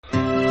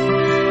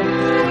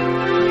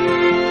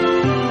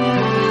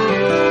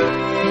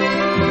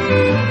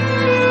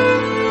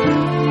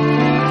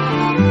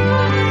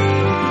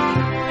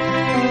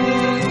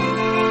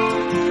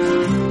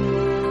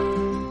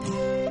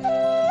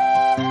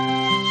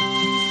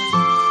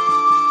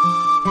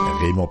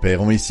Raymond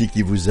Perron ici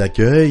qui vous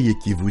accueille,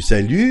 qui vous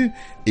salue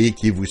et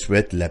qui vous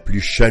souhaite la plus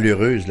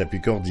chaleureuse, la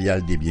plus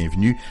cordiale des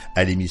bienvenues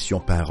à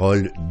l'émission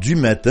Parole du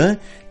matin,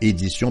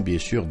 édition bien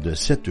sûr de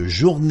cette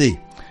journée.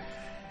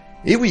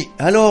 Et oui,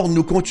 alors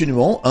nous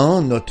continuons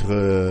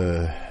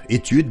notre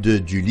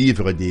étude du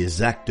livre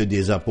des Actes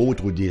des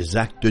Apôtres ou des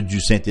Actes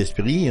du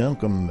Saint-Esprit,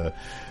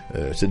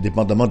 c'est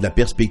dépendamment de la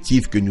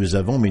perspective que nous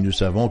avons, mais nous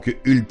savons que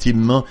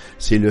ultimement,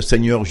 c'est le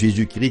Seigneur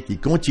Jésus-Christ qui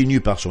continue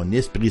par son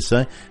Esprit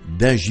Saint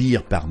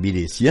d'agir parmi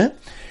les siens.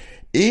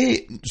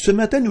 Et ce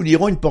matin, nous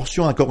lirons une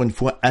portion encore une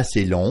fois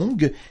assez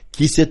longue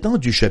qui s'étend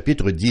du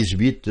chapitre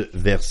 18,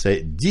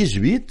 verset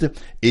 18,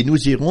 et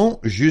nous irons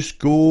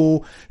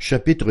jusqu'au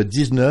chapitre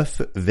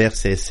 19,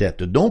 verset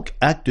 7. Donc,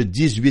 acte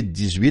 18,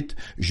 18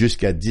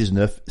 jusqu'à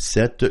 19,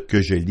 7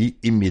 que je lis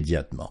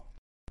immédiatement.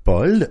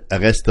 Paul,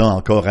 restant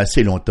encore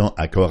assez longtemps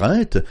à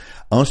Corinthe,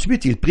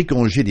 ensuite il prit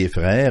congé des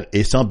frères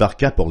et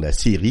s'embarqua pour la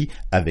Syrie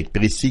avec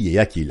Priscille et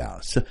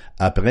Aquilas,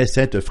 après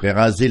s'être fait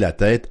raser la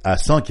tête à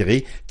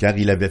Sancré, car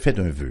il avait fait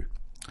un vœu.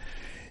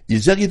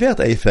 Ils arrivèrent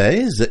à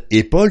Éphèse,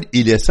 et Paul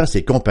y laissa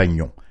ses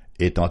compagnons.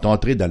 Étant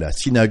entré dans la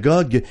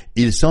synagogue,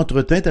 il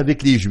s'entretint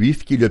avec les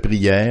Juifs qui le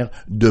prièrent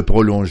de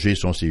prolonger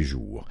son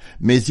séjour.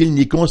 Mais il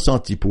n'y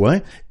consentit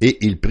point, et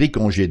il prit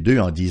congé d'eux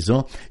en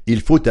disant « Il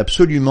faut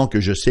absolument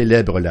que je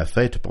célèbre la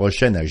fête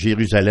prochaine à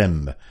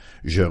Jérusalem.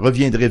 Je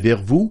reviendrai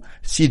vers vous,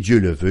 si Dieu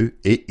le veut,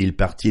 et il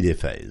partit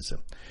d'Éphèse. »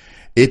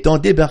 Étant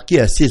débarqué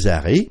à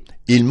Césarée,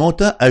 il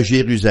monta à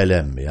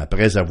Jérusalem, et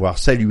après avoir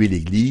salué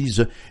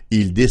l'Église,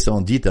 il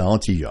descendit à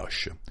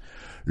Antioche.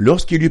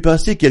 Lorsqu'il eut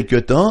passé quelque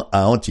temps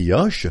à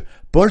Antioche,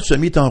 Paul se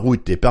mit en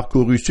route et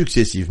parcourut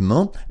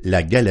successivement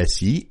la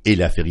Galatie et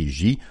la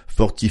Phrygie,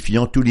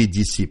 fortifiant tous les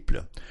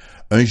disciples.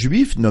 Un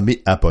Juif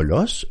nommé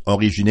Apollos,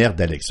 originaire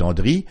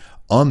d'Alexandrie,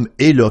 homme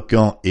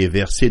éloquent et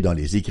versé dans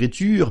les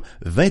Écritures,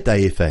 vint à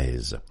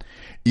Éphèse.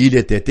 Il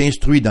était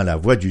instruit dans la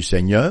voie du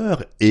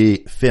Seigneur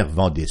et,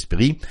 fervent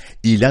d'esprit,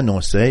 il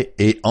annonçait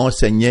et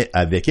enseignait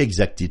avec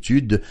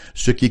exactitude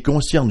ce qui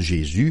concerne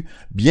Jésus,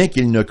 bien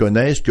qu'il ne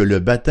connaisse que le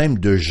baptême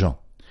de Jean.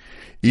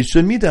 Il se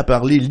mit à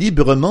parler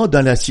librement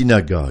dans la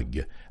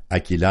synagogue.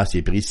 Aquilas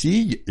et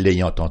Priscille,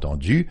 l'ayant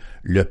entendu,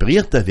 le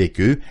prirent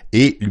avec eux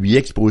et lui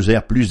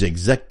exposèrent plus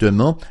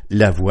exactement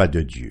la voie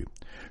de Dieu.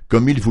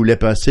 Comme il voulait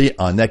passer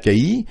en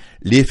Achaïe,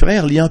 les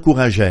frères l'y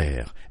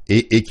encouragèrent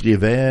et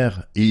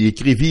écrivirent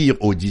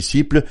aux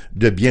disciples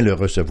de bien le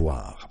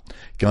recevoir.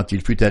 Quand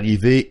il fut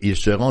arrivé, il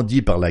se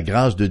rendit par la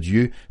grâce de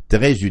Dieu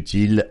très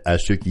utile à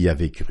ceux qui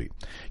avaient cru,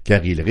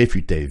 car il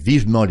réfutait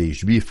vivement les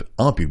Juifs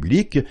en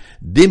public,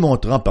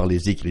 démontrant par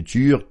les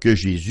Écritures que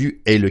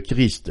Jésus est le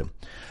Christ.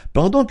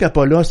 Pendant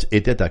qu'Apollos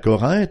était à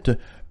Corinthe,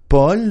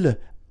 Paul,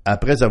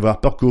 après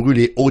avoir parcouru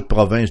les hautes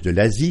provinces de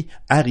l'Asie,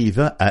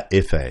 arriva à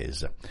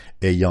Éphèse.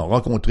 Ayant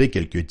rencontré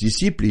quelques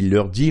disciples, il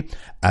leur dit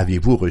 «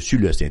 Avez-vous reçu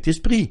le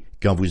Saint-Esprit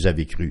quand vous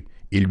avez cru ?»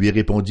 Ils lui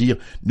répondirent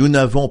 « Nous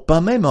n'avons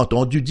pas même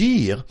entendu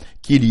dire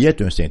qu'il y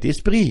ait un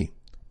Saint-Esprit. »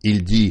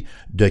 Il dit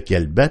 « De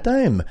quel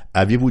baptême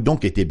avez-vous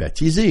donc été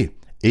baptisés ?»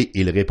 Et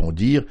ils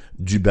répondirent «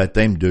 Du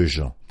baptême de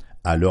Jean. »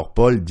 Alors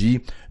Paul dit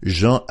 «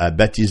 Jean a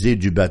baptisé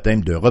du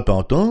baptême de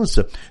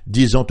repentance,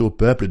 disant au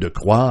peuple de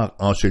croire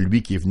en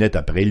celui qui venait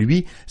après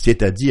lui,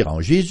 c'est-à-dire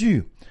en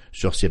Jésus. »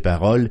 Sur ces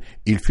paroles,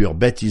 ils furent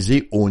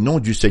baptisés au nom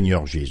du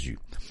Seigneur Jésus.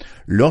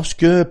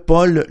 Lorsque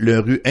Paul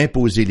leur eut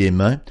imposé les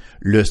mains,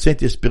 le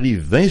Saint-Esprit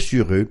vint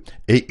sur eux,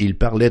 et ils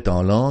parlaient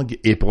en langue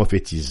et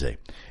prophétisaient.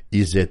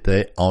 Ils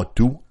étaient en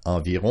tout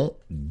environ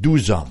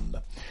 12 hommes.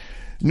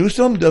 Nous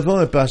sommes devant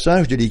un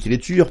passage de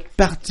l'Écriture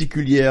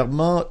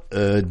particulièrement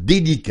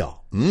délicat.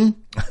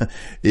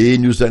 Et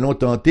nous allons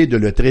tenter de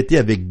le traiter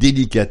avec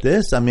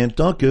délicatesse, en même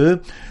temps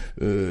que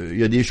il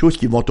y a des choses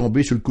qui vont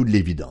tomber sur le coup de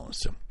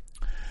l'évidence.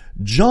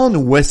 John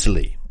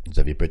Wesley, vous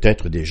avez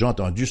peut-être déjà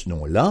entendu ce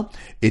nom-là,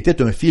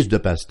 était un fils de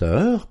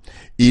pasteur.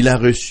 Il a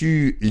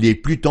reçu les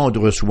plus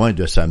tendres soins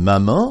de sa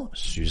maman,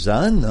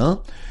 Suzanne,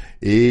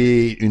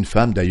 et une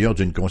femme d'ailleurs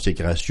d'une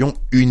consécration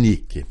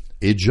unique.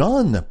 Et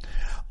John,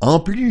 en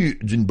plus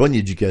d'une bonne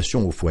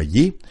éducation au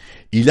foyer,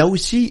 il a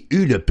aussi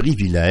eu le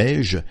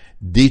privilège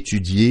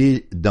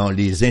d'étudier dans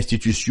les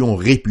institutions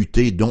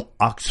réputées dont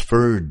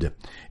Oxford,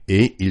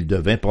 et il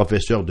devint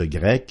professeur de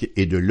grec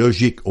et de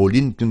logique au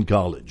Lincoln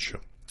College.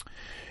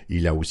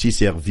 Il a aussi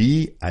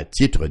servi à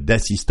titre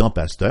d'assistant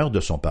pasteur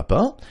de son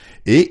papa,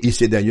 et il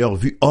s'est d'ailleurs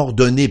vu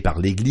ordonné par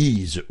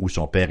l'église où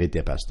son père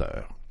était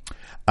pasteur.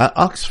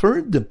 À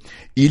Oxford,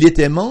 il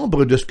était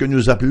membre de ce que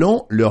nous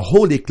appelons le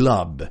Holy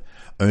Club,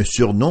 un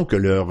surnom que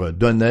leur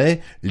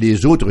donnaient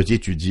les autres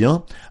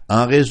étudiants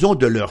en raison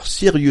de leur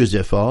sérieux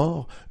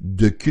effort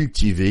de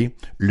cultiver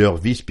leur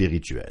vie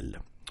spirituelle.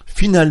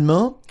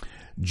 Finalement,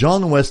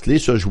 John Wesley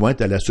se joint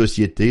à la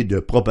Société de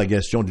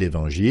propagation de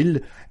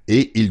l'Évangile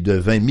et il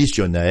devint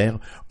missionnaire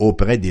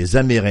auprès des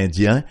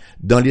Amérindiens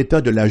dans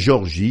l'État de la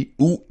Géorgie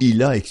où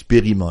il a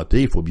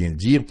expérimenté, il faut bien le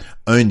dire,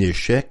 un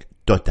échec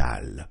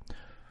total.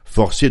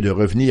 Forcé de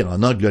revenir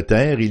en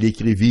Angleterre, il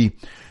écrivit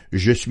 «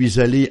 Je suis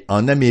allé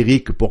en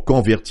Amérique pour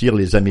convertir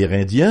les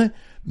Amérindiens,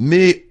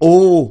 Mais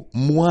ô,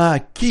 moi,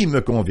 qui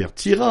me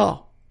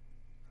convertira?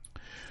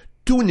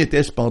 Tout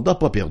n'était cependant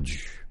pas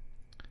perdu.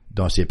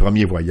 Dans ses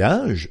premiers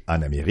voyages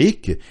en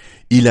Amérique,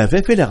 il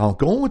avait fait la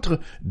rencontre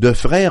de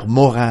frères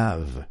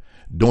moraves,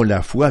 dont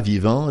la foi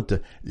vivante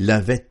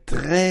l'avait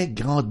très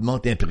grandement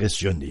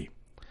impressionné.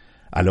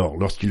 Alors,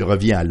 lorsqu'il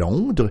revient à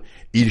Londres,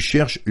 il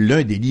cherche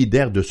l'un des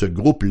leaders de ce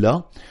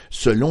groupe-là.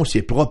 Selon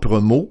ses propres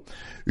mots,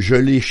 « Je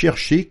l'ai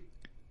cherché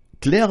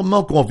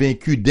clairement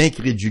convaincu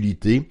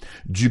d'incrédulité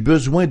du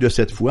besoin de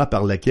cette foi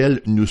par laquelle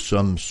nous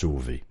sommes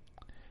sauvés. »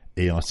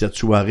 Et en cette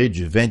soirée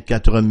du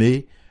 24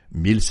 mai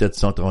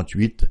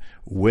 1738,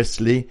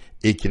 Wesley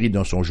écrit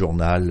dans son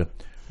journal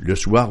 « Le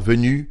soir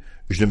venu,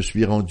 je me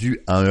suis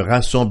rendu à un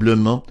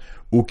rassemblement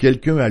où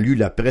quelqu'un a lu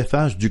la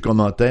préface du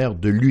commentaire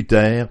de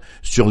Luther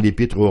sur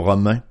l'Épître aux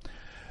Romains.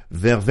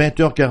 Vers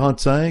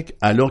 20h45,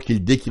 alors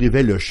qu'il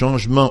décrivait le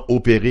changement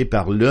opéré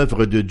par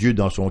l'œuvre de Dieu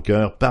dans son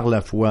cœur par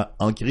la foi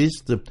en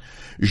Christ,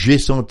 j'ai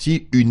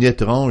senti une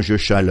étrange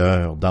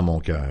chaleur dans mon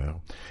cœur.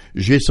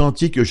 J'ai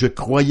senti que je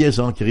croyais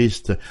en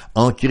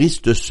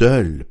Christ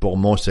seul pour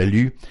mon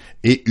salut,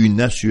 et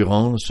une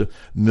assurance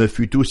me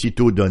fut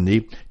aussitôt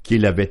donnée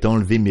qu'il avait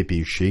enlevé mes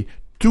péchés,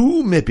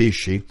 tous mes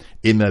péchés,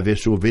 et m'avait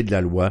sauvé de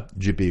la loi,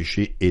 du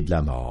péché et de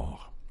la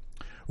mort.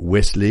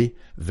 Wesley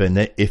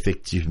venait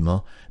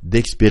effectivement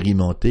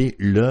d'expérimenter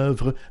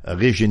l'œuvre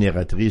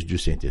régénératrice du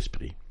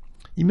Saint-Esprit.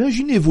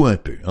 Imaginez-vous un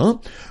peu,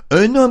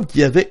 un homme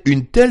qui avait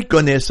une telle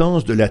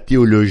connaissance de la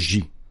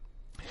théologie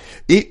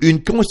et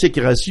une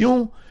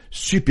consécration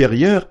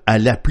supérieure à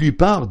la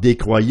plupart des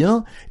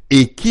croyants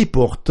et qui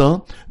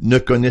pourtant ne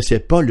connaissait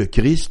pas le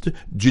Christ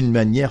d'une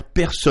manière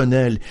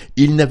personnelle.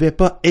 Il n'avait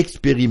pas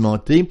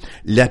expérimenté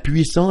la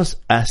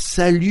puissance à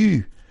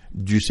salut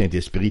du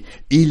Saint-Esprit.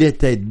 Il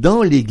était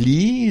dans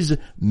l'Église,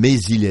 mais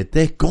il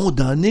était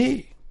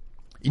condamné.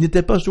 Il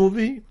n'était pas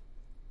sauvé.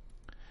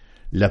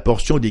 La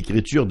portion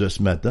d'Écriture de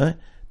ce matin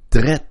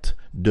traite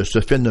de ce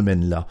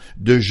phénomène-là,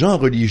 de gens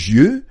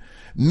religieux,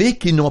 mais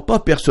qui n'ont pas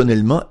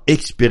personnellement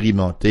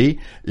expérimenté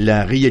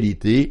la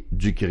réalité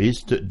du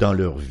Christ dans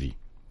leur vie.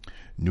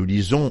 Nous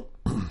lisons,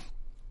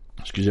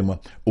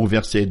 au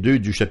verset 2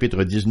 du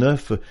chapitre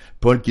 19,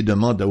 Paul qui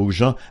demande aux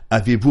gens, «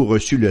 Avez-vous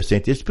reçu le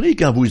Saint-Esprit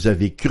quand vous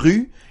avez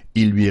cru ?»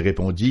 Ils lui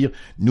répondirent,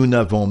 « Nous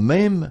n'avons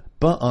même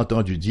pas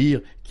entendu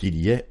dire qu'il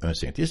y ait un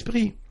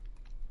Saint-Esprit. »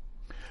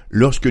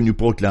 Lorsque nous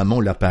proclamons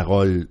la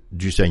parole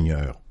du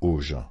Seigneur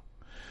aux gens,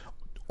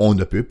 on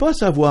ne peut pas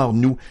savoir,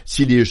 nous,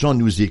 si les gens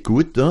nous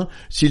écoutent,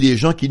 si les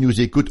gens qui nous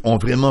écoutent ont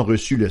vraiment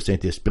reçu le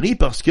Saint-Esprit,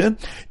 parce que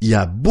il y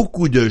a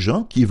beaucoup de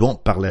gens qui vont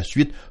par la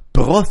suite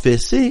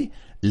professer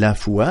la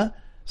foi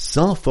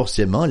sans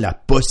forcément la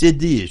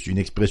posséder. C'est une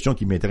expression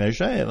qui m'est très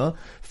chère,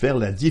 faire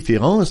la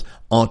différence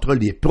entre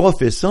les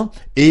professants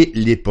et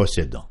les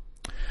possédants.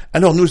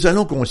 Alors nous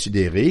allons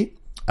considérer,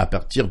 à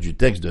partir du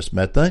texte de ce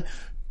matin,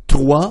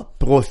 3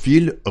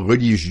 profils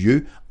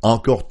religieux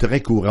encore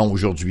très courants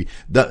aujourd'hui.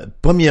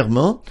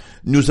 Premièrement,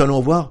 nous allons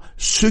voir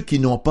ceux qui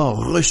n'ont pas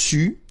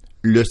reçu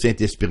le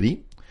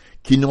Saint-Esprit,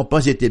 qui n'ont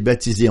pas été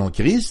baptisés en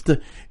Christ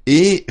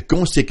et,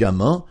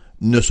 conséquemment,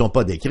 ne sont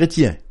pas des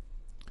chrétiens.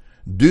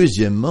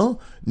 Deuxièmement,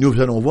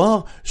 nous allons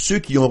voir ceux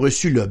qui ont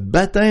reçu le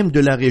baptême de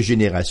la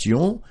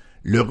régénération,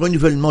 le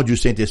renouvellement du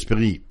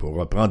Saint-Esprit, pour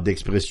reprendre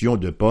l'expression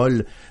de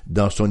Paul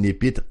dans son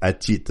épître à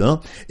Tite,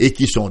 et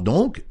qui sont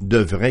donc de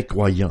vrais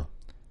croyants.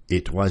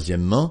 Et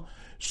troisièmement,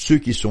 ceux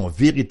qui sont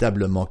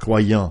véritablement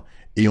croyants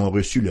et ont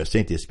reçu le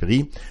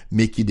Saint-Esprit,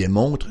 mais qui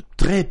démontrent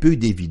très peu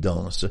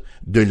d'évidence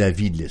de la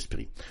vie de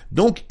l'Esprit.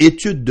 Donc,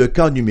 étude de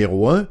cas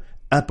numéro 1,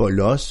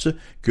 Apollos,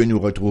 que nous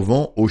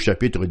retrouvons au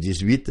chapitre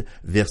 18,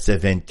 versets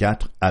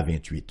 24 à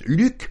 28.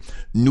 Luc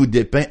nous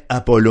dépeint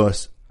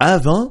Apollos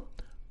avant,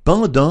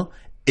 pendant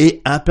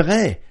et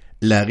après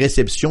la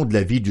réception de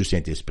la vie du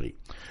Saint-Esprit.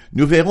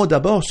 Nous verrons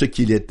d'abord ce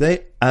qu'il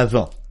était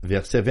avant,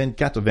 versets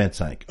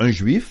 24-25. Un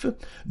juif,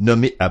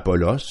 nommé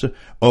Apollos,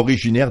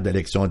 originaire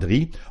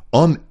d'Alexandrie,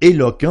 homme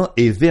éloquent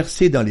et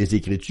versé dans les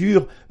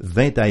Écritures,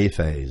 vint à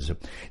Éphèse.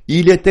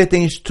 Il était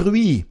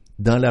instruit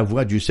dans la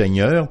voie du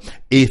Seigneur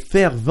et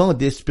fervent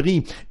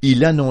d'esprit,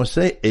 il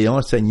annonçait et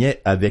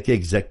enseignait avec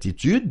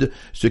exactitude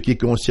ce qui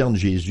concerne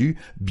Jésus,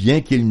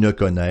 bien qu'il ne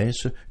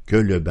connaisse que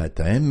le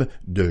baptême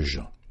de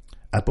Jean.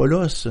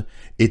 Apollos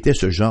était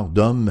ce genre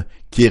d'homme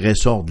qui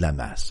ressort de la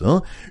masse,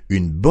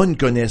 une bonne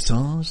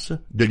connaissance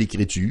de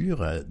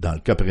l'Écriture, dans le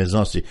cas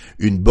présent c'est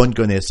une bonne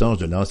connaissance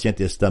de l'Ancien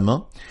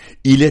Testament.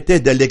 Il était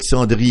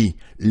d'Alexandrie,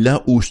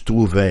 là où se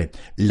trouvait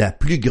la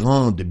plus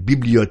grande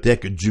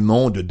bibliothèque du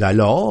monde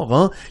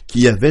d'alors,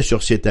 qui avait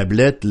sur ses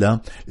tablettes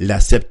là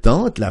la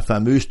Septante, la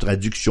fameuse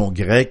traduction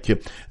grecque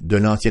de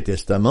l'Ancien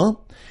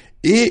Testament,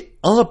 et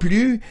en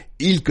plus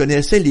il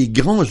connaissait les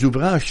grands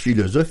ouvrages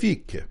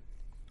philosophiques.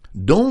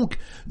 Donc,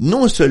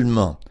 non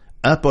seulement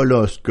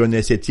Apollos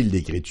connaissait-il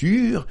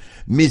l'Écriture,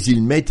 mais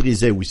il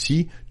maîtrisait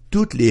aussi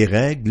toutes les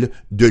règles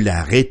de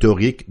la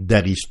rhétorique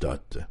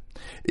d'Aristote.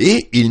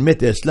 Et il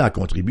mettait cela à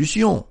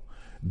contribution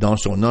dans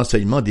son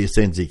enseignement des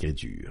Saintes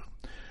Écritures.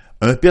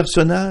 Un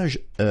personnage,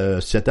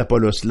 cet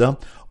Apollos-là,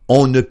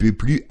 on ne peut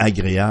plus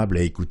agréable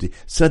à écouter.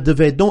 Ça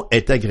devait donc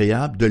être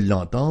agréable de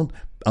l'entendre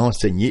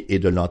enseigner et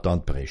de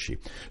l'entendre prêcher.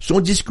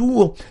 Son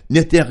discours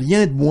n'était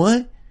rien de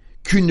moins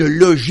qu'une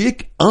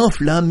logique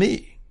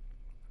enflammée.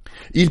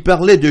 Il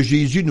parlait de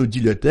Jésus, nous dit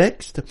le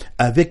texte,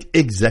 avec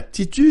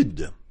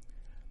exactitude.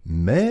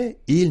 Mais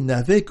il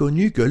n'avait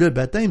connu que le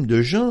baptême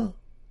de Jean.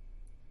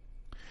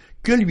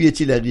 Que lui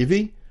est-il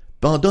arrivé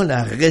pendant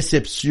la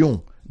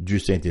réception du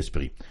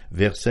Saint-Esprit?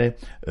 Verset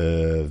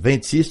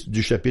 26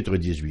 du chapitre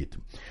 18.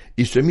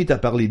 Il se mit à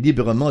parler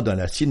librement dans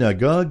la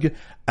synagogue.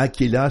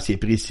 Aquilas et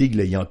Priscille,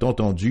 l'ayant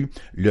entendu,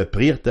 le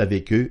prirent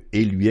avec eux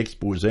et lui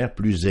exposèrent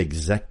plus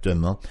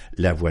exactement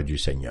la voix du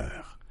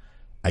Seigneur.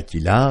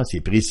 Aquilas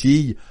et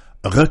Priscille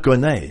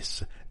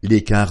reconnaissent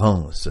les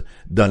carences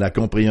dans la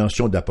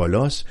compréhension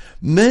d'Apollos,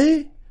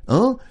 mais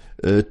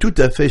tout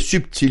à fait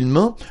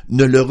subtilement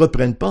ne le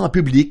reprennent pas en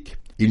public.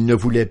 Ils ne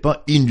voulaient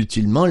pas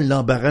inutilement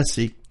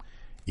l'embarrasser.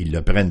 Ils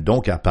le prennent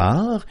donc à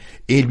part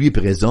et lui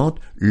présentent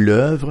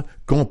l'œuvre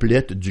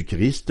complète du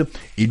Christ.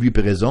 Ils lui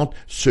présentent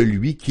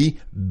celui qui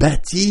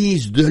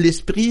baptise de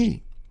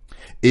l'Esprit.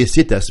 Et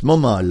c'est à ce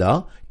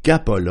moment-là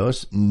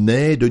qu'Apollos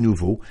naît de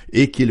nouveau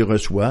et qu'il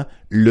reçoit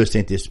le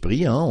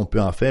Saint-Esprit. On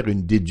peut en faire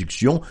une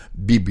déduction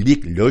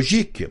biblique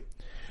logique.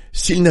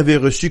 S'il n'avait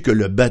reçu que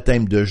le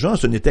baptême de Jean,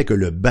 ce n'était que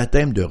le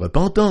baptême de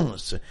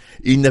repentance.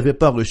 Il n'avait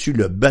pas reçu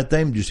le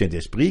baptême du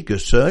Saint-Esprit que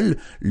seul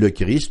le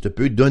Christ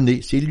peut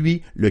donner. C'est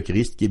lui, le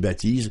Christ, qui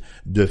baptise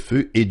de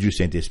feu et du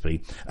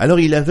Saint-Esprit.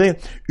 Alors il avait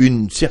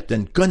une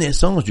certaine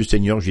connaissance du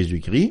Seigneur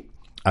Jésus-Christ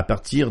à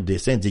partir des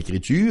Saintes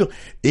Écritures,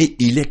 et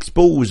il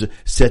expose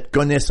cette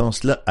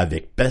connaissance-là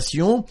avec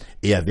passion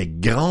et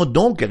avec grand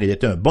don, car il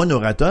était un bon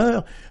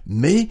orateur,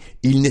 mais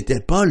il n'était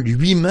pas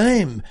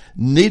lui-même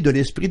né de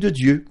l'Esprit de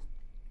Dieu.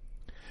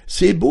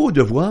 C'est beau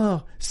de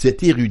voir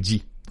cet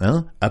érudit,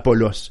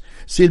 Apollos.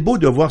 C'est beau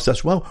de voir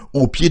s'asseoir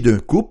au pied d'un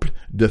couple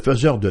de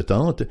faiseurs de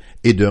tentes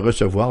et de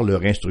recevoir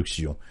leur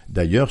instruction.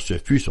 D'ailleurs, ce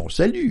fut son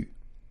salut.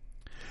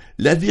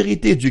 La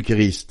vérité du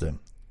Christ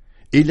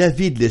et la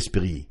vie de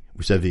l'Esprit,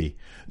 vous savez,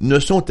 ne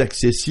sont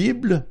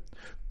accessibles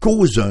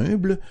qu'aux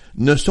humbles,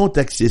 ne sont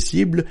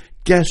accessibles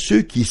qu'à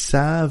ceux qui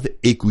savent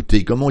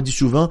écouter. Comme on dit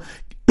souvent,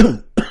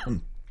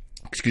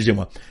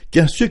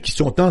 qu'à ceux qui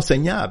sont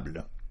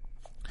enseignables.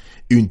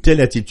 Une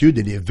telle attitude,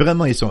 elle est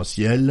vraiment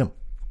essentielle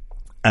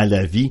à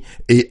la vie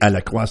et à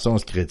la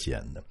croissance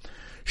chrétienne.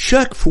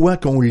 Chaque fois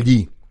qu'on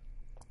lit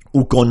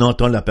ou qu'on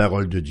entend la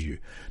parole de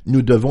Dieu,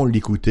 nous devons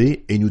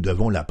l'écouter et nous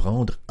devons la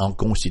prendre en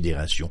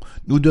considération.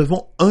 Nous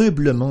devons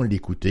humblement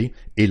l'écouter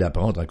et la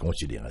prendre en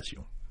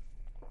considération.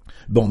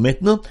 Bon,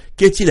 maintenant,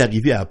 qu'est-il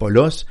arrivé à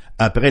Apollos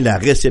après la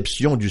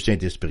réception du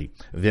Saint-Esprit?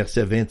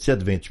 Versets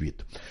 27-28.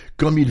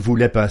 Comme il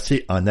voulait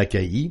passer en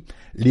Achaïe,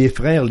 les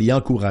frères l'y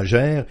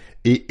encouragèrent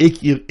et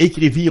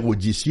écrivirent aux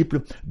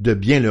disciples de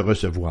bien le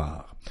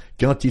recevoir.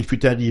 Quand il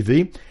fut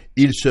arrivé,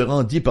 il se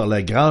rendit par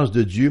la grâce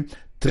de Dieu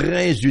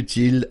très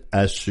utile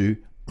à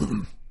ceux,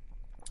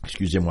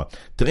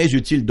 très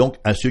utile donc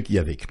à ceux qui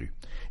avaient cru.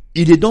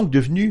 Il est donc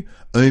devenu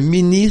un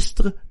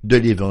ministre de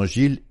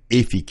l'Évangile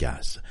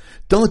efficace,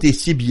 tant et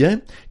si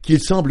bien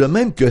qu'il semble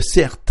même que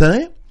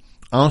certains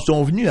en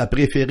sont venus à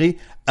préférer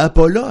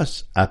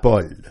Apollos à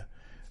Paul.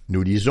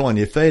 Nous lisons en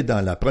effet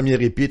dans la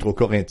première épître aux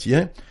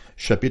Corinthiens,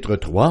 chapitre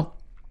 3,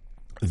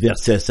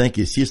 versets 5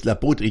 et 6,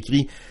 l'apôtre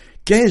écrit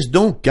 « Qu'est-ce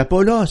donc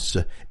qu'Apollos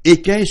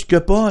et qu'est-ce que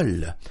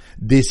Paul?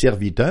 Des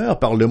serviteurs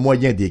par le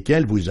moyen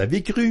desquels vous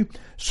avez cru,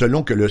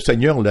 selon que le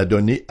Seigneur l'a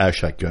donné à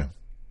chacun.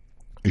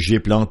 J'ai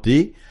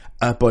planté,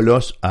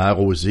 Apollos a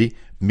arrosé,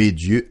 mais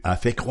Dieu a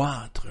fait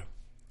croître. »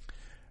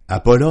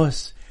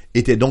 Apollos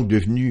était donc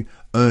devenu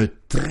un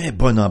très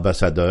bon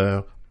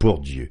ambassadeur pour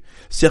Dieu.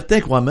 Certains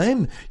croient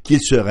même qu'il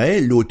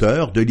serait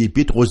l'auteur de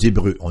l'Épître aux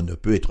Hébreux. On ne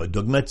peut être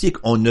dogmatique,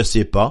 on ne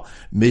sait pas,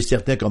 mais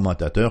certains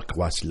commentateurs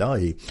croient cela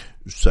et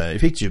ça,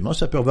 effectivement,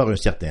 ça peut avoir un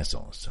certain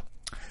sens.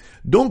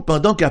 Donc,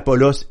 pendant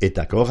qu'Apollos est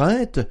à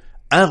Corinthe,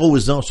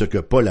 arrosant ce que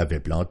Paul avait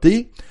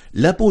planté,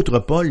 l'apôtre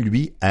Paul,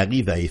 lui,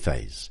 arrive à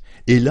Éphèse.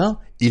 Et là,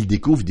 il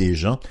découvre des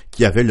gens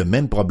qui avaient le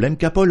même problème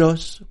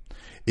qu'Apollos.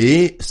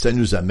 Et ça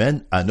nous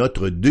amène à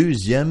notre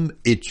deuxième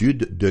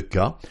étude de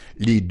cas,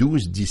 les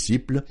 12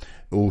 disciples,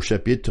 au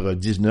chapitre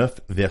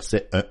 19,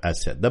 versets 1 à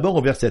 7. D'abord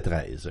au verset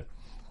 13.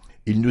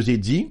 Il nous est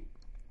dit,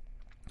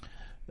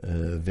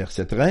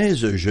 verset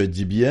 13, je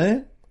dis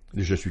bien,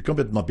 je suis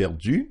complètement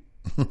perdu,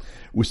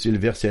 ou c'est le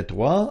verset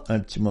 3, un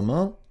petit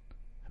moment.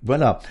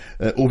 Voilà,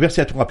 au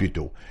verset 3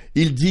 plutôt.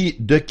 Il dit, «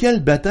 De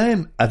quel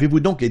baptême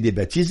avez-vous donc été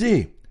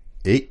baptisés? »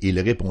 Et ils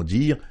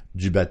répondirent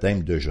du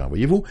baptême de Jean.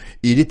 Voyez-vous,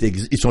 ils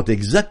sont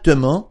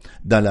exactement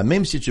dans la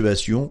même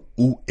situation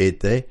où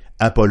était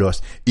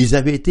Apollos. Ils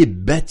avaient été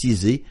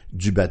baptisés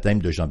du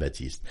baptême de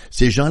Jean-Baptiste.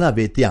 Ces gens-là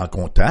avaient été en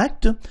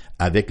contact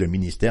avec le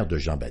ministère de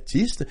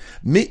Jean-Baptiste,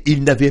 mais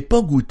ils n'avaient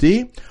pas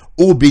goûté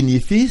au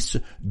bénéfice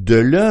de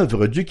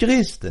l'œuvre du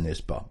Christ,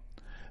 n'est-ce pas?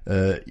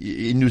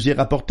 Il nous est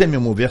rapporté,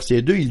 même au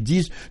verset 2, ils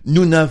disent «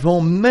 Nous n'avons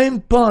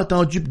même pas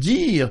entendu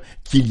dire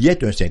qu'il y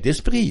ait un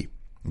Saint-Esprit. »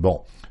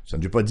 Bon, ça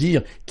ne veut pas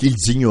dire qu'ils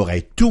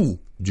ignoraient tout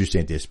du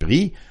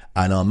Saint-Esprit.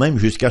 allant même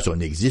jusqu'à son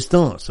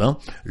existence.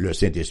 Le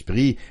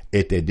Saint-Esprit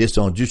était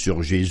descendu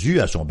sur Jésus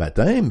à son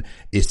baptême,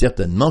 et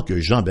certainement que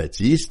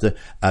Jean-Baptiste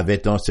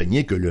avait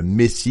enseigné que le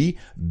Messie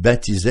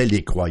baptisait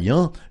les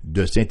croyants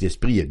de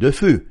Saint-Esprit et de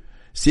feu.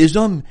 Ces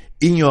hommes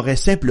ignoraient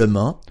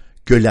simplement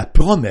que la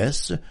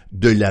promesse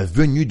de la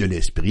venue de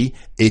l'Esprit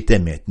était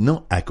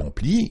maintenant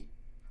accomplie.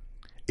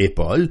 Et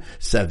Paul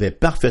savait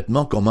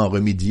parfaitement comment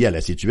remédier à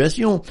la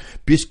situation,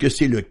 puisque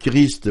c'est le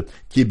Christ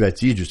qui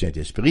baptise du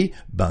Saint-Esprit.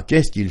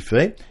 Qu'est-ce qu'il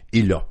fait?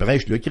 Il leur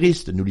prêche le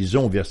Christ. Nous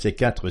lisons au verset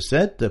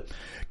 4-7.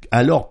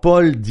 Alors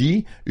Paul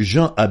dit,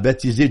 Jean a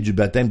baptisé du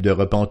baptême de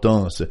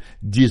repentance,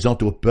 disant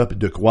au peuple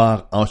de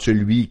croire en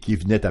celui qui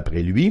venait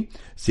après lui,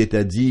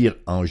 c'est-à-dire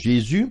en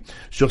Jésus.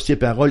 Sur ces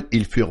paroles,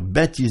 ils furent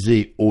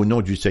baptisés au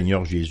nom du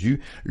Seigneur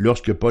Jésus.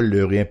 Lorsque Paul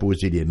leur eut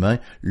imposé les mains,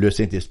 le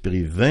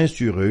Saint-Esprit vint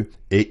sur eux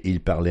et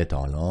ils parlaient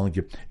en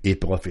langue et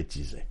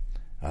prophétisaient.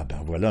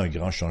 Voilà un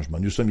grand changement.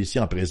 Nous sommes ici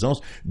en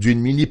présence d'une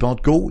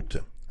mini-Pentecôte.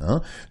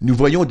 Nous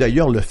voyons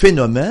d'ailleurs le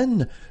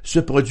phénomène se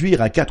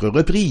produire à 4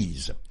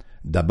 reprises.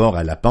 D'abord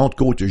à la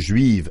Pentecôte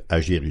juive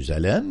à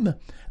Jérusalem,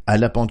 à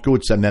la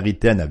Pentecôte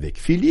samaritaine avec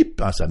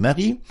Philippe en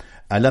Samarie,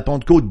 à la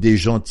Pentecôte des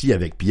gentils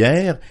avec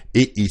Pierre,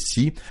 et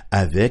ici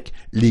avec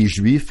les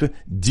Juifs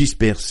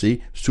dispersés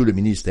sous le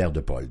ministère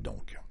de Paul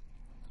donc.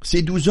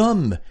 Ces 12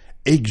 hommes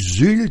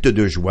exultent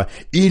de joie,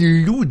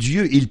 ils louent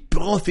Dieu, ils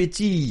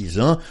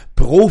prophétisent,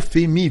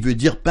 prophémie veut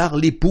dire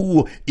parler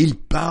pour, ils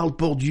parlent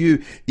pour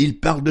Dieu, ils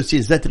parlent de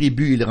ses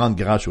attributs, ils rendent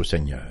grâce au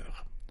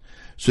Seigneur.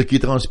 Ce qui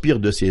transpire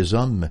de ces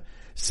hommes,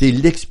 c'est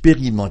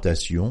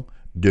l'expérimentation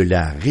de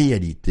la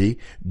réalité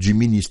du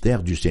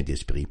ministère du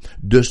Saint-Esprit,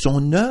 de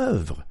son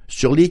œuvre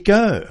sur les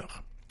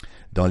cœurs.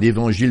 Dans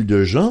l'Évangile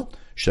de Jean,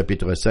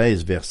 chapitre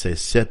 16, versets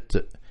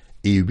 7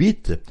 et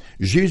 8,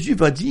 Jésus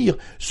va dire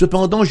 «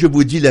 Cependant, je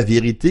vous dis la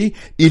vérité,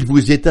 il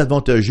vous est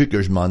avantageux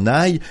que je m'en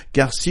aille,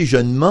 car si je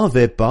ne m'en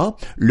vais pas,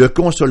 le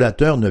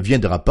Consolateur ne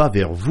viendra pas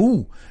vers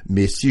vous.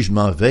 Mais si je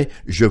m'en vais,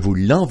 je vous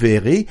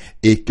l'enverrai,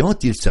 et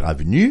quand il sera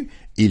venu,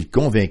 il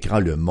convaincra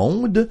le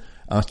monde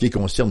en ce qui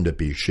concerne le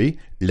péché,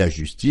 la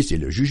justice et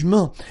le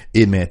jugement.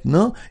 Et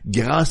maintenant,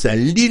 grâce à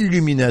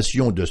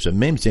l'illumination de ce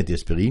même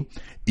Saint-Esprit,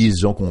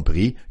 ils ont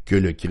compris que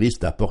le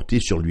Christ a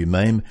porté sur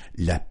lui-même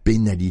la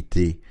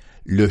pénalité,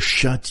 le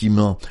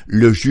châtiment,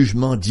 le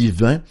jugement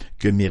divin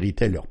que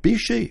méritaient leurs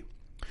péchés.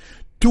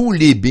 Tous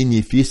les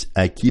bénéfices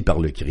acquis par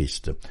le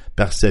Christ,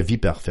 par sa vie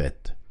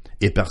parfaite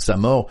et par sa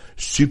mort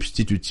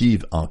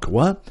substitutive en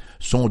croix,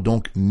 sont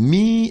donc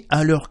mis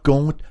à leur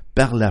compte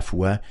par la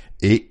foi,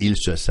 et ils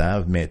se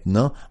savent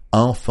maintenant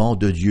enfants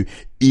de Dieu.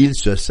 Ils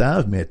se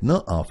savent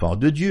maintenant enfants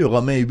de Dieu.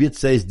 Romains 8,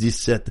 16,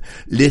 17.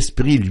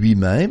 L'Esprit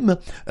lui-même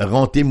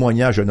rend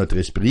témoignage à notre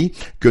esprit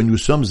que nous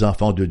sommes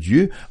enfants de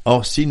Dieu.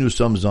 Or, si nous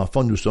sommes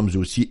enfants, nous sommes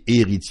aussi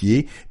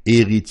héritiers,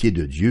 héritiers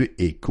de Dieu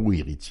et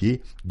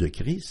co-héritiers de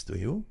Christ.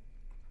 Voyez-vous?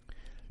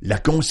 La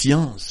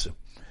conscience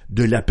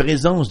de la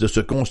présence de ce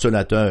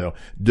Consolateur,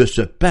 de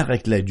ce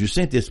Paraclet du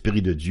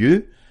Saint-Esprit de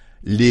Dieu,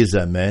 les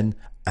amène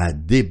à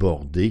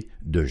déborder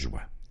de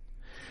joie.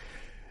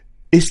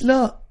 Et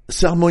cela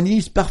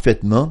s'harmonise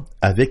parfaitement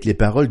avec les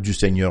paroles du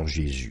Seigneur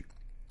Jésus.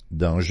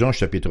 Dans Jean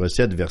chapitre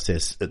 7, versets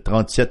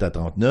 37 à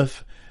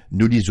 39,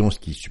 nous lisons ce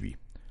qui suit.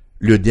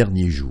 Le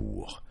dernier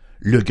jour,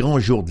 le grand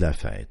jour de la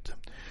fête,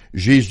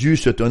 Jésus,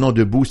 se tenant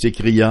debout,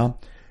 s'écria,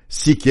 «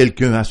 Si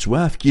quelqu'un a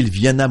soif, qu'il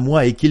vienne à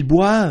moi et qu'il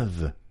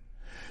boive.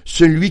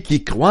 Celui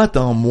qui croit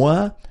en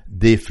moi,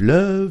 des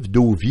fleuves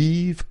d'eau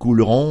vive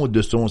couleront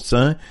de son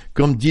sein,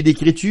 comme dit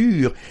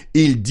l'Écriture.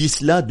 Il dit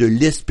cela de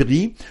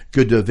l'Esprit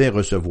que devaient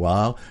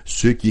recevoir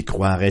ceux qui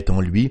croiraient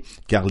en lui,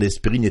 car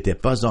l'Esprit n'était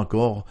pas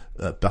encore,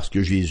 parce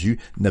que Jésus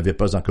n'avait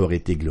pas encore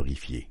été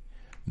glorifié. »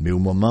 Mais au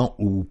moment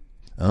où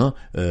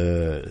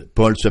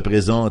Paul se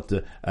présente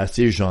à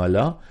ces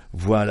gens-là,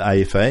 voilà à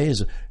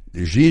Éphèse,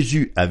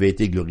 Jésus avait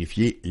été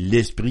glorifié,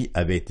 l'Esprit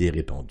avait été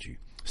répandu.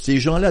 Ces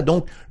gens-là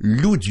donc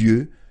louent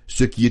Dieu,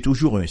 ce qui est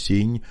toujours un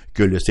signe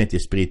que le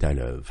Saint-Esprit est à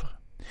l'œuvre.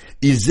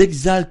 Ils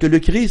exaltent le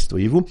Christ,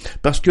 voyez-vous,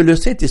 parce que le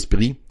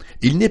Saint-Esprit,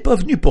 il n'est pas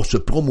venu pour se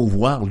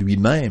promouvoir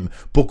lui-même,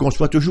 pour qu'on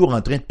soit toujours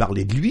en train de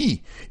parler de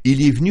lui.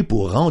 Il est venu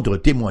pour rendre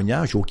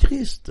témoignage au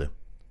Christ.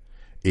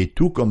 Et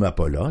tout comme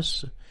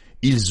Apollos,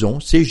 ils ont,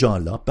 ces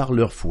gens-là, par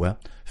leur foi,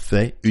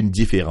 fait une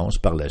différence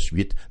par la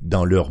suite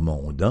dans leur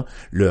monde.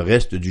 Le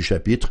reste du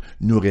chapitre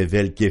nous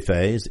révèle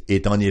qu'Éphèse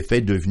est en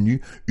effet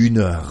devenue une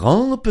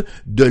rampe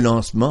de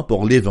lancement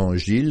pour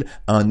l'Évangile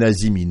en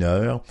Asie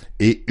mineure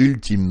et,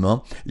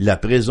 ultimement, la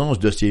présence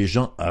de ces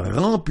gens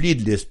remplis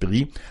de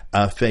l'Esprit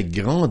a fait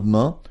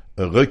grandement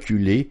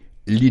reculer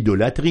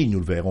l'idolâtrie. Nous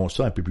le verrons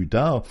ça un peu plus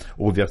tard,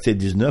 au verset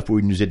 19, où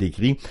il nous est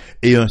écrit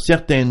 « Et un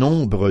certain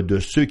nombre de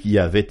ceux qui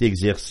avaient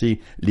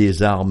exercé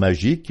les arts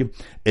magiques,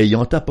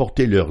 ayant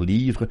apporté leurs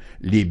livres,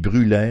 les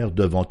brûlèrent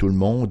devant tout le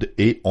monde,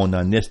 et on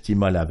en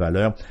estima la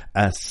valeur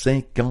à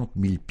 50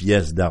 000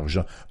 pièces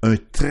d'argent. » Un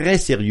très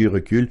sérieux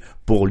recul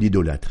pour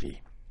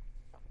l'idolâtrie.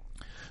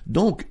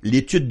 Donc,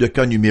 l'étude de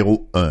cas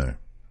numéro 1,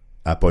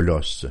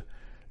 Apollos.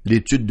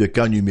 L'étude de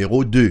cas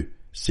numéro 2,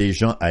 ces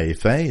gens à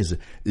Éphèse,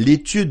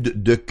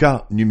 l'étude de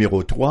cas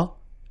numéro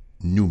 3,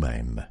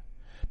 nous-mêmes.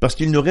 Parce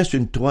qu'il nous reste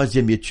une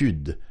troisième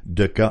étude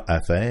de cas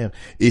à faire,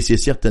 et c'est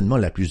certainement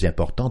la plus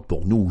importante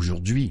pour nous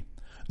aujourd'hui.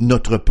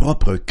 Notre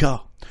propre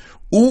cas.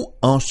 Où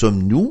en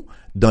sommes-nous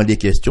dans les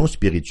questions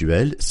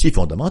spirituelles si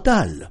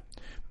fondamentales?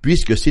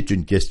 Puisque c'est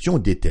une question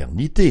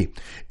d'éternité.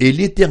 Et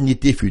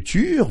l'éternité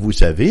future, vous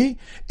savez,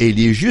 elle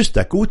est juste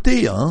à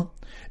côté, hein?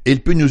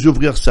 Elle peut nous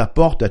ouvrir sa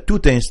porte à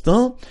tout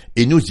instant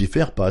et nous y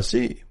faire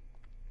passer.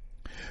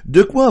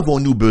 De quoi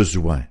avons-nous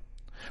besoin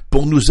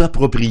pour nous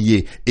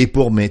approprier et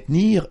pour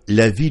maintenir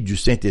la vie du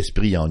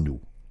Saint-Esprit en nous?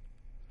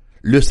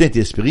 Le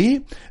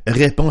Saint-Esprit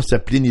répand sa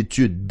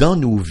plénitude dans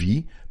nos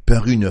vies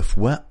par une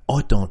foi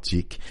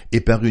authentique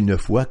et par une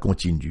foi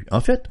continue. En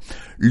fait,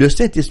 le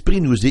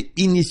Saint-Esprit nous est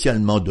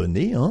initialement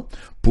donné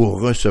pour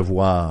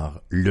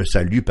recevoir le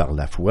salut par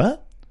la foi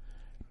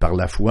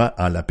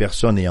en la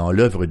personne et en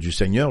l'œuvre du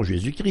Seigneur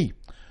Jésus-Christ.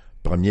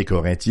 1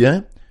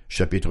 Corinthiens,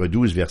 chapitre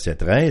 12, verset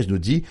 13, nous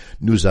dit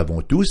 « Nous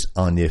avons tous,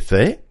 en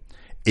effet,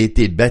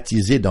 été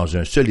baptisés dans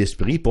un seul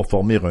esprit pour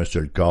former un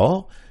seul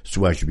corps,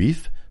 soit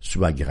juif,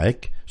 soit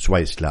grec,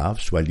 soit esclave,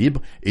 soit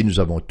libre, et nous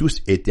avons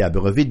tous été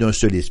abreuvés d'un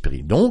seul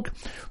esprit. » Donc,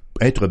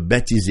 être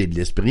baptisé de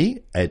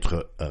l'esprit,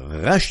 être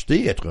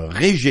racheté, être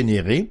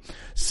régénéré,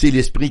 c'est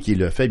l'esprit qui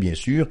le fait, bien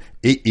sûr,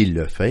 et il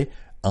le fait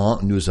en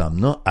nous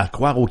amenant à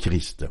croire au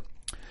Christ.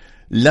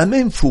 La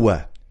même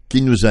foi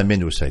qui nous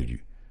amène au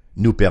salut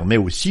nous permet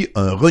aussi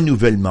un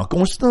renouvellement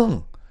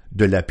constant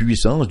de la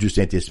puissance du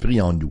Saint-Esprit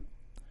en nous.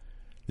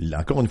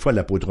 Encore une fois,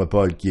 l'apôtre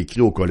Paul qui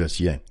écrit aux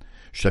Colossiens,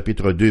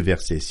 chapitre 2,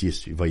 verset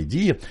 6,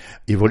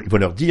 il va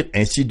leur dire,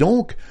 ainsi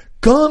donc,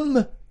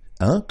 comme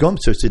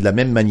c'est de la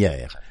même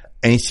manière,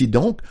 ainsi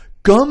donc,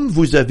 comme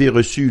vous avez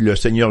reçu le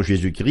Seigneur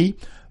Jésus-Christ,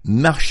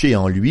 marchez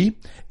en lui,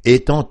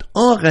 étant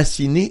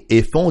enracinés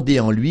et fondés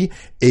en lui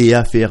et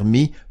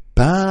affermis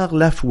par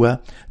la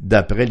foi,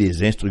 d'après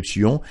les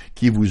instructions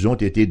qui vous ont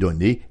été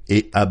données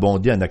et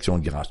abondées en actions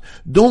de grâce.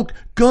 Donc,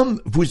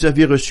 comme vous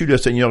avez reçu le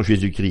Seigneur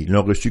Jésus-Christ,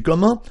 l'ont reçu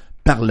comment?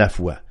 Par la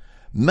foi.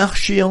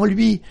 Marchez en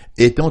lui,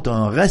 étant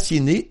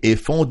enracinés et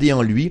fondés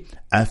en lui,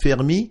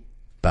 affermis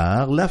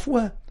par la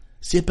foi.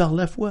 C'est par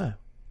la foi.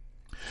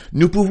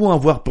 Nous pouvons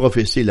avoir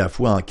professé la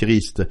foi en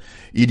Christ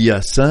il y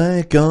a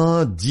 5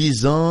 ans,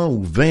 10 ans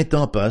ou 20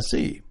 ans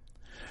passés.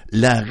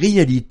 La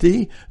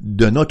réalité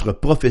de notre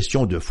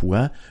profession de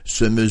foi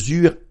se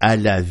mesure à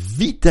la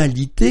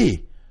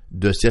vitalité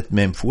de cette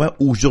même foi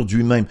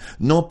aujourd'hui même.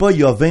 Non pas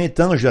il y a 20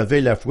 ans j'avais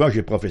la foi,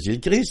 j'ai professé le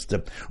Christ.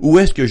 Où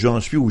est-ce que j'en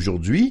suis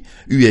aujourd'hui,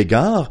 eu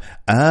égard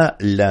à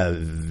la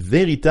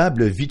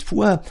véritable vie de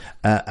foi,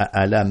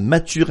 à la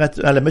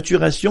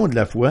maturation de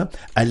la foi,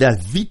 à la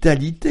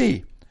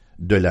vitalité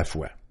de la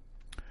foi.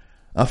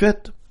 En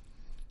fait,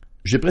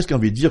 j'ai presque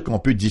envie de dire qu'on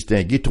peut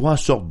distinguer 3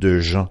 sortes de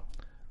gens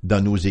dans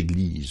nos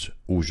églises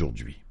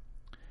aujourd'hui.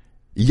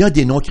 Il y a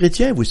des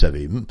non-chrétiens, vous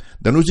savez.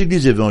 Dans nos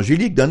églises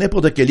évangéliques, dans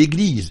n'importe quelle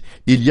église,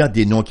 il y a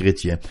des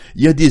non-chrétiens.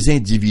 Il y a des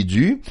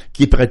individus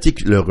qui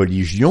pratiquent leur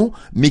religion,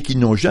 mais qui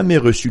n'ont jamais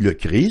reçu le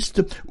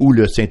Christ ou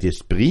le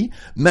Saint-Esprit,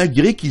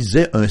 malgré qu'ils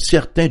aient un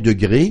certain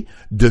degré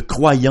de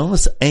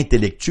croyance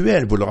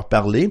intellectuelle. Vous leur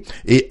parlez,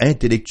 et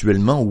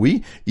intellectuellement,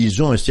 oui,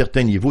 ils ont un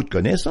certain niveau de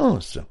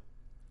connaissance.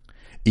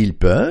 Ils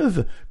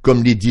peuvent,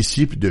 comme les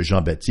disciples de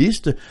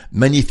Jean-Baptiste,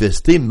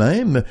 manifester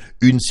même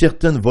une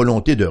certaine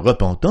volonté de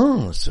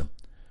repentance,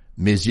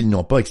 mais ils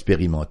n'ont pas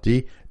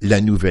expérimenté la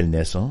nouvelle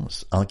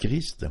naissance en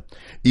Christ.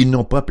 Ils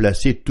n'ont pas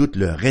placé toute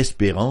leur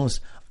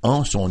espérance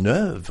en son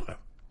œuvre.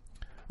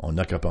 On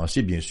n'a qu'à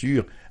penser, bien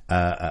sûr,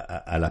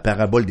 à la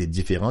parabole des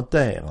différentes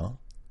terres.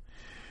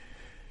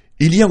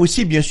 Il y a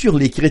aussi, bien sûr,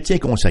 les chrétiens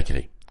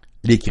consacrés.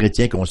 Les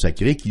chrétiens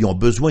consacrés qui ont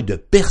besoin de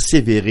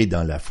persévérer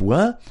dans la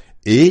foi.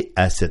 Et,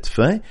 à cette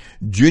fin,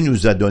 Dieu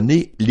nous a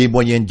donné les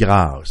moyens de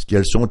grâce.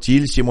 Quels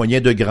sont-ils, ces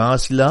moyens de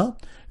grâce-là?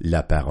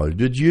 La parole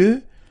de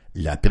Dieu,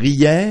 la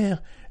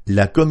prière,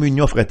 la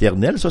communion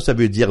fraternelle, ça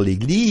veut dire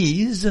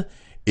l'Église,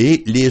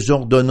 et les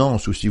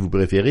ordonnances, ou si vous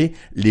préférez,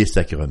 les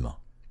sacrements.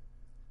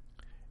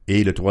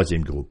 Et le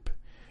troisième groupe,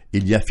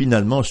 il y a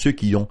finalement ceux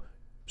qui ont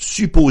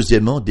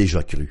supposément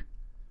déjà cru,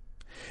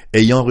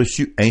 ayant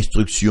reçu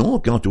instruction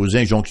quant aux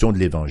injonctions de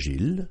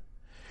l'Évangile,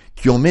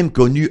 qui ont même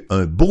connu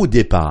un beau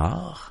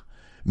départ,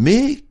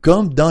 mais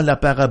comme dans la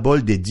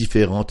parabole des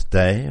différentes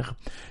terres,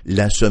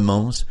 la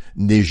semence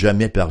n'est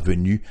jamais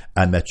parvenue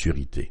à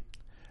maturité.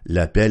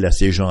 L'appel à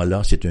ces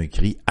gens-là, c'est un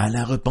cri à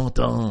la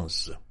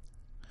repentance.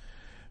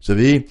 Vous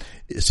savez,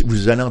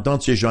 vous allez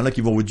entendre ces gens-là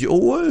qui vont vous dire «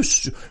 Oh ouais,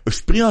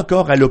 je prie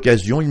encore à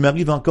l'occasion, il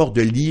m'arrive encore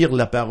de lire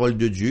la parole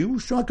de Dieu, ou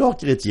je suis encore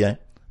chrétien. »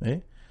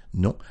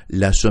 Non,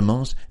 la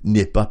semence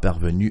n'est pas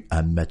parvenue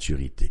à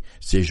maturité.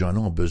 Ces gens-là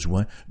ont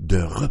besoin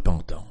de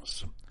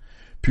repentance.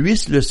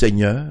 Puisse le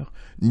Seigneur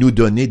nous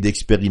donner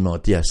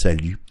d'expérimenter à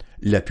salut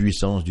la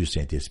puissance du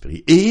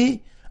Saint-Esprit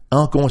et,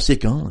 en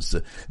conséquence,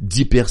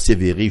 d'y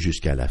persévérer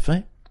jusqu'à la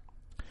fin.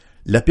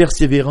 La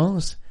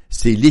persévérance,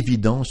 c'est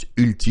l'évidence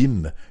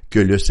ultime que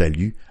le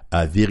salut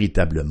a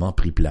véritablement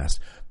pris place.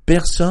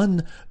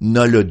 Personne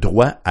n'a le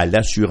droit à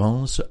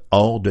l'assurance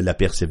hors de la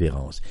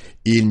persévérance.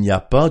 Il n'y a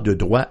pas de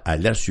droit à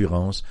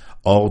l'assurance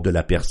hors de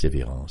la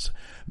persévérance.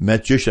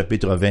 Matthieu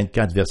chapitre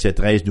 24 verset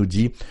 13 nous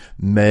dit «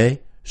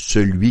 Mais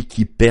celui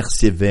qui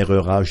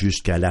persévérera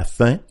jusqu'à la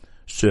fin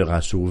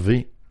sera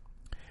sauvé. »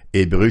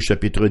 Hébreux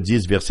chapitre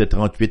 10 verset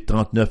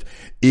 38-39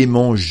 « Et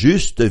mon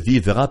juste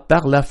vivra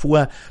par la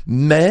foi,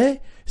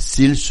 mais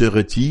s'il se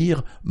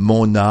retire,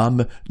 mon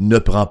âme ne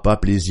prend pas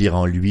plaisir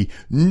en lui.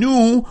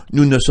 Nous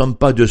ne sommes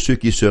pas de ceux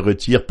qui se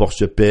retirent pour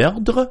se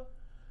perdre,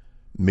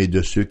 mais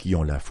de ceux qui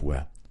ont la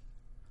foi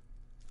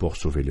pour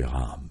sauver leur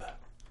âme. »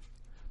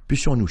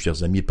 Puissions-nous,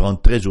 chers amis,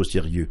 prendre très au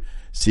sérieux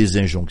ces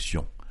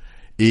injonctions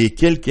et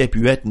quelle qu'ait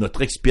pu être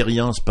notre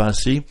expérience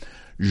passée,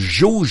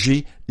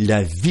 jauger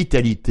la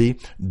vitalité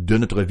de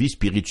notre vie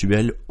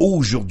spirituelle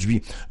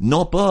aujourd'hui.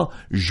 Non pas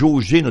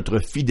jauger notre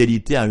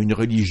fidélité à une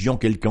religion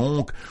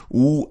quelconque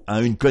ou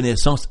à une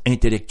connaissance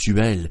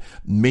intellectuelle,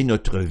 mais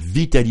notre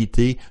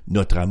vitalité,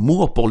 notre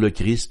amour pour le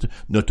Christ,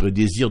 notre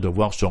désir de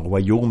voir son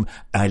royaume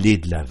aller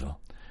de l'avant.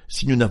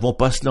 Si nous n'avons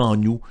pas cela en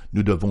nous,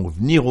 nous devons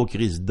venir au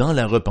Christ dans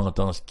la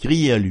repentance,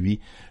 crier à lui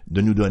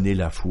de nous donner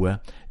la foi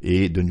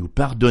et de nous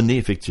pardonner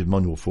effectivement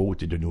nos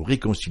fautes et de nous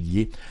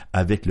réconcilier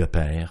avec le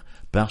Père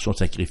par son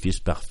sacrifice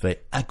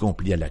parfait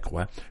accompli à la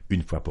croix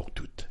une fois pour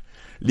toutes.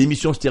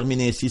 L'émission se termine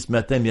ainsi ce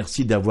matin.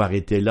 Merci d'avoir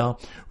été là.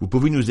 Vous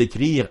pouvez nous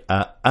écrire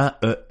à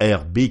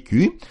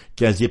AERBQ,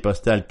 casier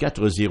postal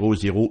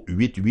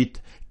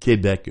 40088,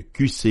 Québec,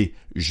 QC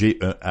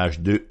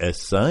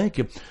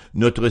G1H2S5.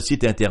 Notre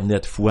site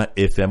internet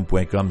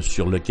foifm.com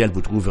sur lequel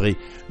vous trouverez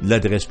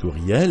l'adresse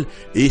courriel.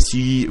 Et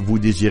si vous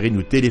désirez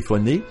nous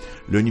téléphoner,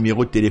 le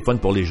numéro de téléphone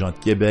pour les gens de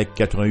Québec,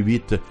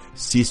 88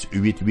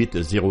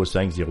 688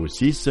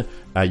 0506.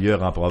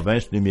 Ailleurs en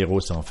province, numéro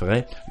sans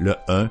frais, le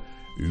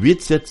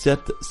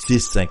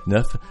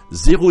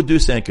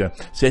 1-877-659-0251.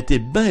 C'était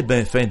bien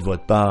fin de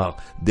votre part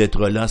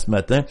d'être là ce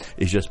matin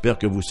et j'espère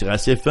que vous serez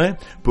assez fin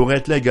pour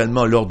être là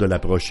également lors de la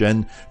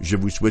prochaine. Je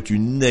vous souhaite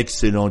une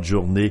excellente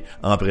journée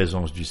en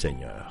présence du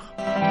Seigneur.